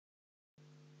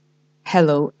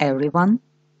Hello everyone.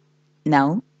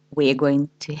 Now we are going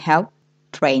to have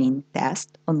training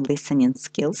test on listening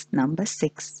skills number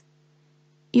 6.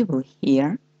 You will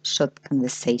hear short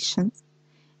conversations.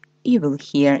 You will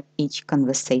hear each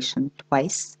conversation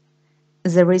twice.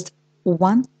 There is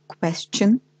one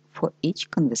question for each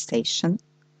conversation.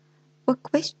 For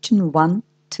question 1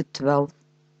 to 12,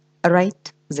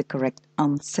 write the correct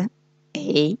answer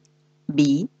A,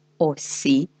 B or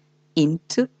C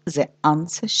into the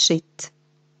answer sheet.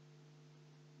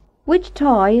 Which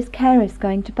toy is Keris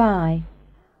going to buy?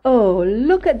 Oh,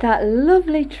 look at that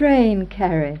lovely train,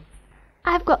 Keris.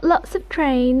 I've got lots of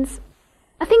trains.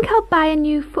 I think I'll buy a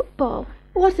new football.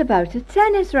 What about a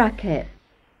tennis racket?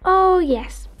 Oh,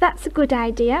 yes, that's a good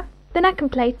idea. Then I can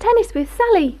play tennis with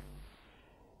Sally.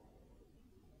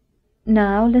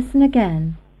 Now listen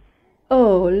again.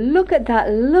 Oh, look at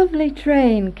that lovely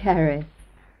train, Keris.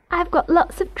 I've got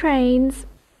lots of trains.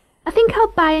 I think I'll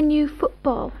buy a new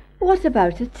football. What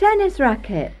about a tennis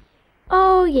racket?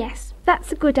 Oh, yes,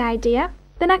 that's a good idea.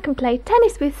 Then I can play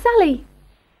tennis with Sally.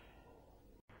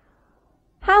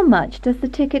 How much does the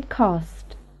ticket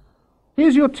cost?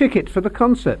 Here's your ticket for the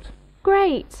concert.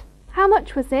 Great. How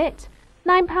much was it?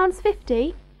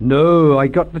 £9.50? No, I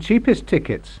got the cheapest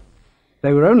tickets.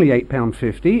 They were only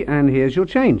 £8.50 and here's your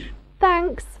change.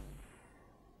 Thanks.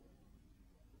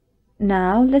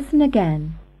 Now listen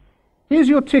again. Here's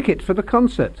your ticket for the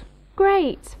concert.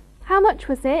 Great. How much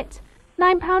was it?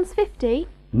 £9.50?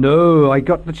 No, I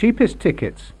got the cheapest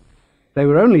tickets. They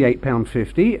were only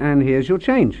 £8.50 and here's your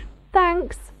change.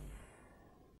 Thanks.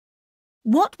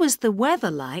 What was the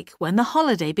weather like when the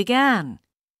holiday began?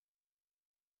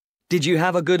 Did you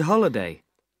have a good holiday?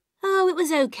 Oh, it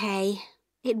was okay.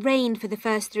 It rained for the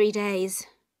first 3 days.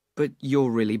 But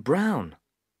you're really brown.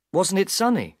 Wasn't it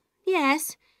sunny?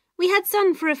 Yes, we had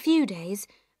sun for a few days,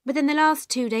 but then the last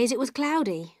 2 days it was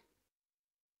cloudy.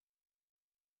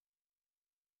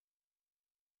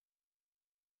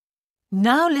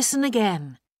 Now listen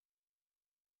again.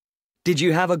 Did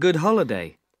you have a good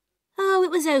holiday? Oh, it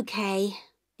was okay.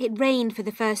 It rained for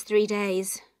the first 3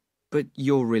 days. But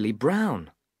you're really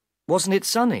brown. Wasn't it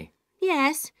sunny?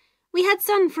 Yes, we had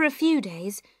sun for a few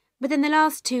days, but then the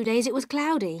last 2 days it was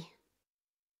cloudy.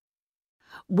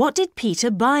 What did Peter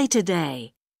buy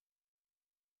today?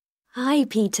 Hi,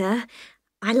 Peter.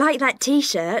 I like that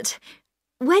T-shirt.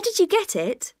 Where did you get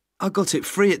it? I got it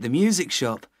free at the music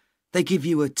shop. They give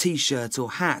you a T-shirt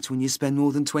or hat when you spend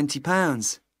more than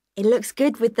 £20. It looks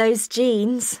good with those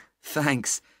jeans.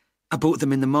 Thanks. I bought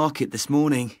them in the market this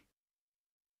morning.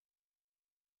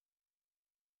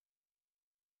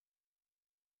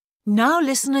 Now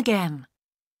listen again.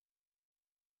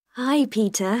 Hi,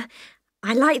 Peter.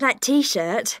 I like that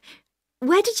T-shirt.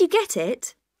 Where did you get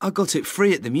it? I got it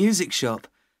free at the music shop.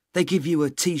 They give you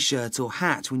a T-shirt or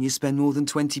hat when you spend more than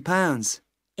 £20.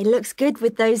 It looks good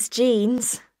with those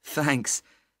jeans. Thanks.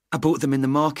 I bought them in the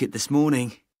market this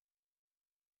morning.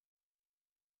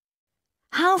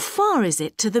 How far is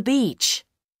it to the beach?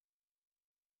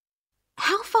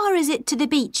 How far is it to the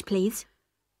beach, please?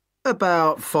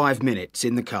 About 5 minutes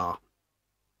in the car.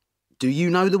 Do you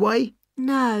know the way?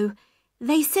 No,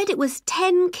 they said it was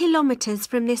 10 kilometres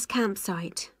from this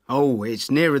campsite. Oh, it's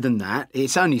nearer than that.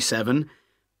 It's only 7.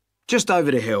 Just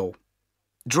over the hill.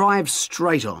 Drive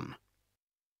straight on.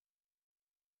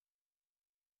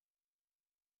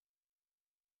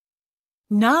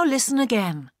 Now listen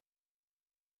again.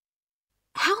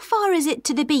 How far is it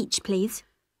to the beach, please?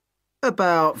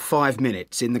 About 5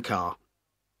 minutes in the car.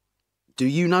 Do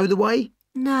you know the way?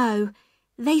 No,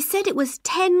 they said it was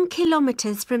 10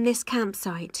 kilometres from this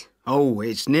campsite. Oh,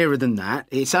 it's nearer than that.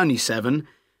 It's only 7.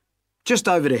 Just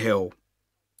over the hill.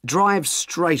 Drive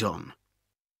straight on.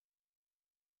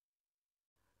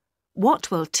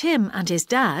 What will Tim and his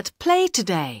dad play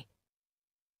today?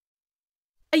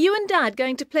 Are you and Dad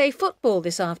going to play football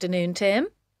this afternoon, Tim?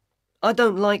 I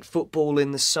don't like football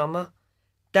in the summer.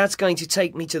 Dad's going to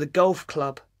take me to the golf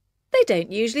club. They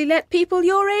don't usually let people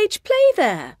your age play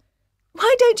there.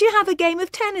 Why don't you have a game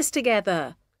of tennis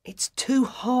together? It's too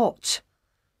hot.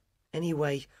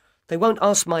 Anyway, they won't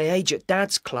ask my age at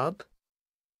Dad's club.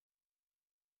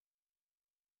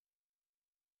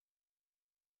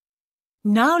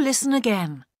 Now listen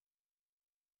again.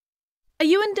 Are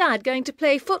you and Dad going to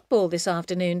play football this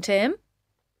afternoon, Tim?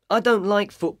 I don't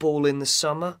like football in the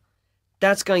summer.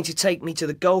 Dad's going to take me to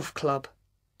the golf club.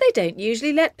 They don't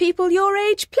usually let people your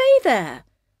age play there.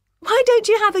 Why don't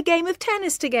you have a game of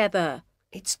tennis together?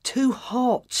 It's too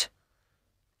hot.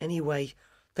 Anyway,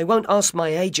 they won't ask my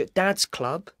age at Dad's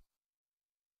club.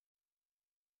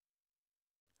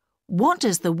 What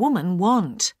does the woman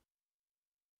want?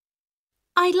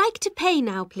 I'd like to pay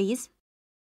now, please.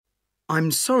 I'm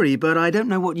sorry, but I don't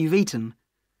know what you've eaten.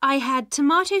 I had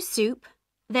tomato soup,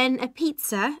 then a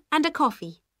pizza and a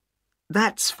coffee.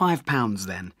 That's £5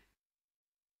 then.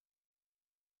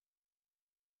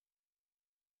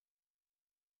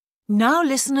 Now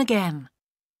listen again.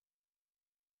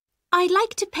 I'd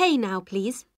like to pay now,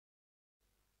 please.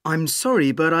 I'm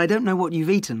sorry, but I don't know what you've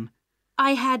eaten.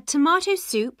 I had tomato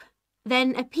soup,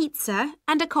 then a pizza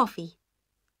and a coffee.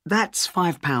 That's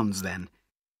 £5 then.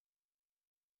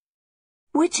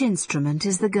 Which instrument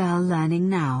is the girl learning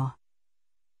now?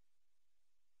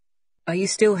 Are you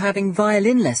still having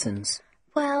violin lessons?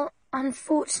 Well,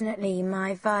 unfortunately,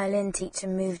 my violin teacher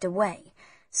moved away,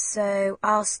 so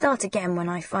I'll start again when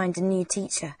I find a new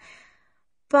teacher.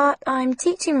 But I'm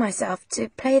teaching myself to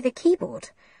play the keyboard.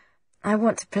 I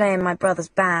want to play in my brother's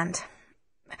band.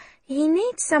 He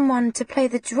needs someone to play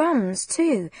the drums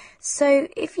too, so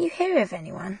if you hear of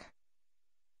anyone...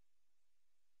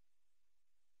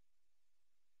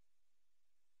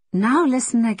 Now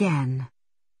listen again.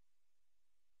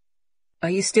 Are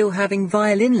you still having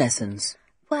violin lessons?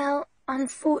 Well,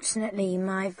 unfortunately,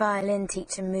 my violin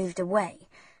teacher moved away,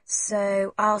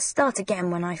 so I'll start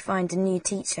again when I find a new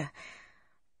teacher.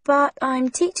 But I'm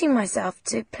teaching myself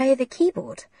to play the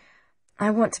keyboard. I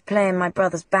want to play in my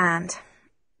brother's band.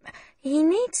 He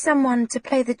needs someone to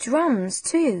play the drums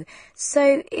too,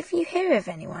 so if you hear of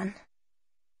anyone...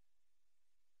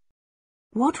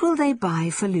 What will they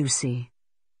buy for Lucy?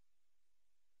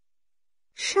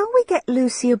 Shall we get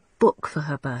Lucy a book for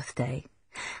her birthday?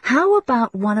 How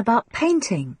about one about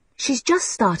painting? She's just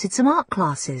started some art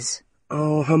classes.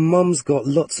 Oh, her mum's got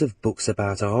lots of books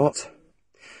about art.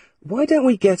 Why don't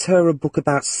we get her a book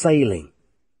about sailing?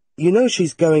 You know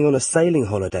she's going on a sailing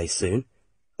holiday soon.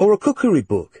 Or a cookery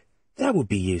book. That would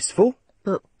be useful.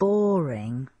 But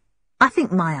boring. I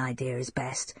think my idea is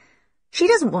best. She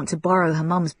doesn't want to borrow her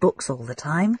mum's books all the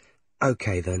time.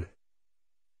 OK then.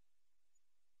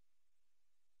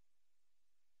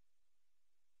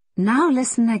 Now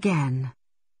listen again.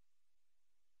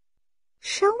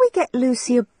 Shall we get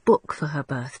Lucy a book for her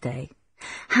birthday?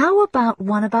 How about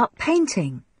one about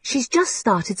painting? She's just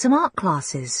started some art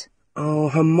classes. Oh,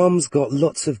 her mum's got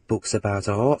lots of books about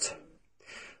art.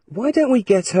 Why don't we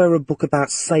get her a book about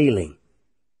sailing?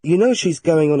 You know she's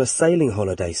going on a sailing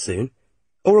holiday soon.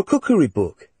 Or a cookery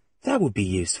book. That would be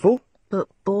useful. But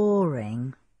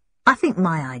boring. I think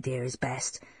my idea is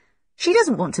best. She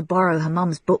doesn't want to borrow her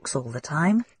mum's books all the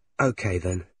time. OK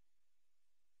then.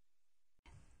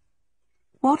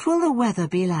 What will the weather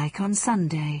be like on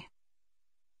Sunday?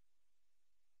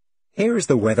 Here is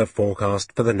the weather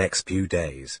forecast for the next few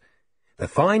days. The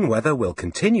fine weather will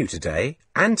continue today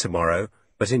and tomorrow,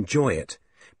 but enjoy it,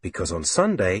 because on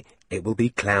Sunday it will be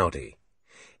cloudy.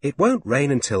 It won't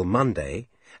rain until Monday,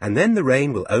 and then the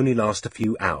rain will only last a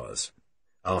few hours.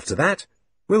 After that,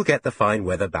 we'll get the fine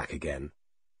weather back again.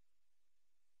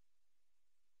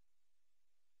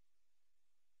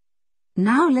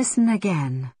 Now listen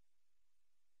again.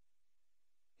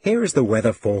 Here is the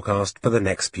weather forecast for the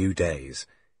next few days.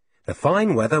 The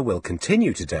fine weather will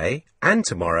continue today and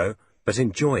tomorrow, but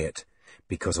enjoy it,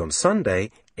 because on Sunday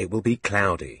it will be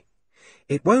cloudy.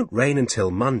 It won't rain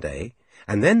until Monday,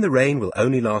 and then the rain will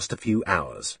only last a few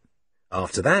hours.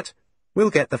 After that, we'll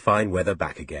get the fine weather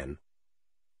back again.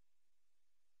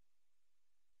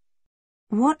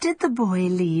 What did the boy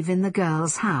leave in the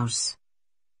girl's house?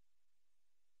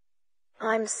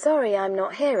 I'm sorry I'm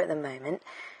not here at the moment.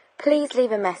 Please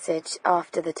leave a message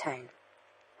after the tone.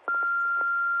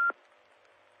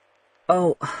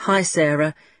 Oh, hi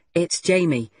Sarah. It's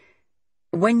Jamie.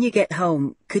 When you get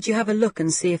home, could you have a look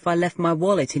and see if I left my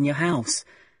wallet in your house?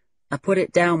 I put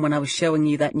it down when I was showing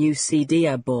you that new CD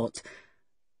I bought.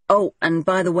 Oh, and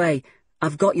by the way,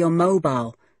 I've got your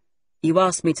mobile. You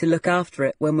asked me to look after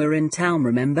it when we were in town,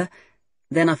 remember?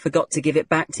 Then I forgot to give it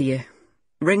back to you.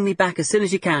 Ring me back as soon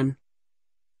as you can.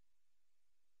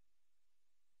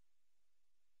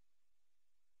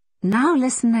 Now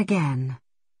listen again.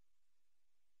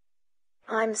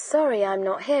 I'm sorry I'm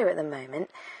not here at the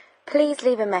moment. Please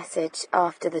leave a message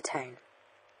after the tone.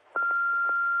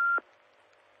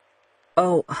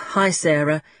 Oh, hi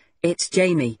Sarah. It's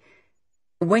Jamie.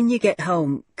 When you get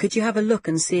home, could you have a look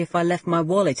and see if I left my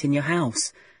wallet in your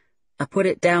house? I put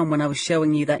it down when I was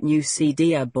showing you that new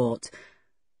CD I bought.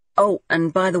 Oh,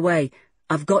 and by the way,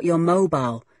 I've got your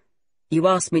mobile. You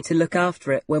asked me to look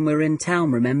after it when we were in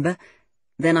town, remember?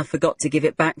 Then I forgot to give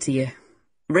it back to you.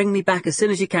 Ring me back as soon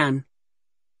as you can.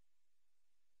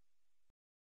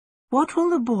 What will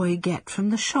the boy get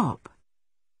from the shop?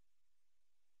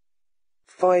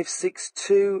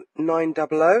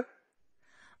 562900.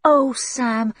 Oh,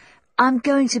 Sam, I'm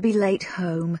going to be late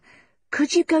home.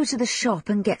 Could you go to the shop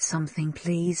and get something,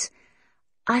 please?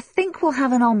 I think we'll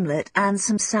have an omelette and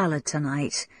some salad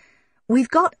tonight. We've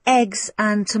got eggs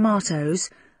and tomatoes,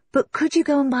 but could you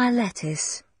go and buy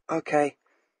lettuce? OK.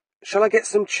 Shall I get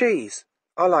some cheese?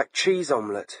 I like cheese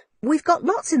omelette. We've got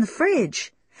lots in the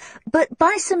fridge, but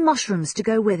buy some mushrooms to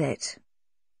go with it.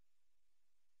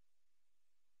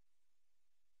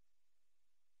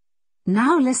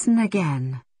 Now listen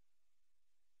again.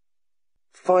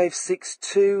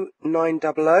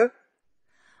 562900.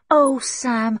 Oh,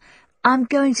 Sam, I'm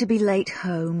going to be late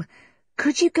home.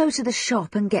 Could you go to the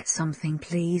shop and get something,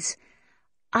 please?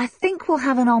 I think we'll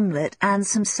have an omelette and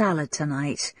some salad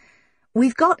tonight.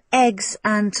 We've got eggs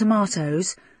and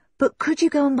tomatoes, but could you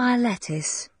go and buy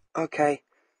lettuce? OK.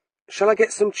 Shall I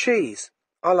get some cheese?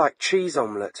 I like cheese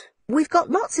omelette. We've got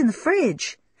lots in the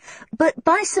fridge, but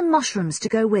buy some mushrooms to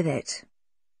go with it.